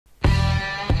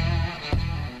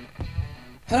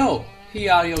Hello,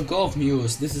 here are your golf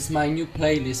news. This is my new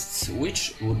playlist,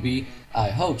 which would be, I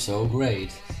hope so,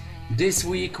 great. This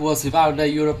week was without the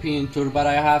European Tour, but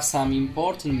I have some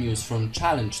important news from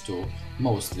Challenge Tour,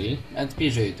 mostly, and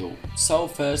PGA Tour. So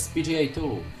first, PGA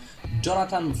Tour.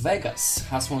 Jonathan Vegas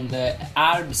has won the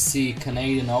RBC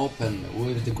Canadian Open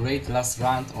with the great last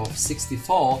round of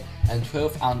 64 and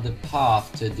 12 under par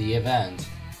after the event.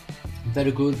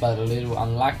 Very good but a little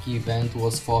unlucky event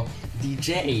was for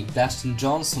DJ Dustin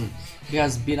Johnson. He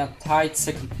has been at tight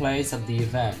second place at the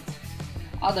event.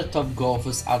 Other top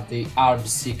golfers at the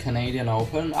RBC Canadian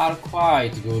Open are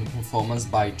quite good performance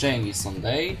by Jamie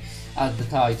Sunday at the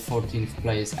tight 14th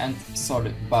place and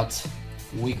but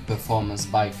weak performance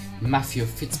by Matthew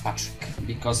Fitzpatrick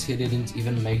because he didn't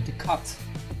even make the cut.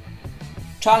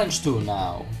 Challenge Tour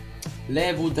now.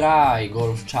 Lewu Dry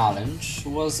Golf Challenge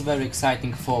was very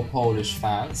exciting for Polish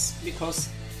fans because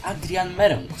Adrian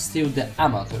Meronk, still the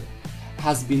amateur,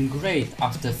 has been great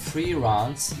after 3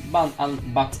 rounds but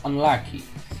unlucky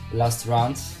last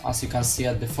round, as you can see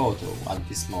at the photo at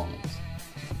this moment.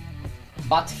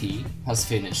 But he has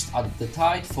finished at the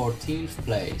tight 14th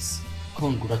place.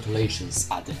 Congratulations,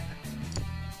 Adrian.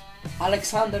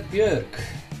 Alexander Bjork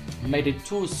made it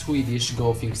to Swedish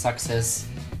golfing success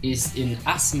is in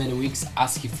as many weeks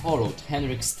as he followed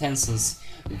Henrik Stenson's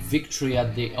victory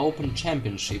at the Open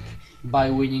Championship by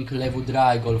winning Lewu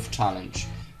Dry Golf Challenge.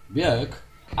 Bjork,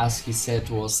 as he said,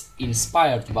 was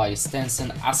inspired by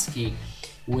Stenson as he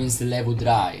wins the Lewu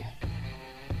Dry.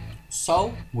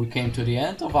 So, we came to the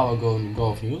end of our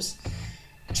golf news.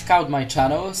 Check out my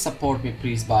channel, support me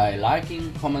please by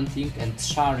liking, commenting and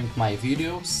sharing my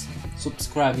videos.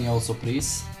 Subscribing also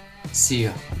please. See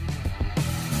you.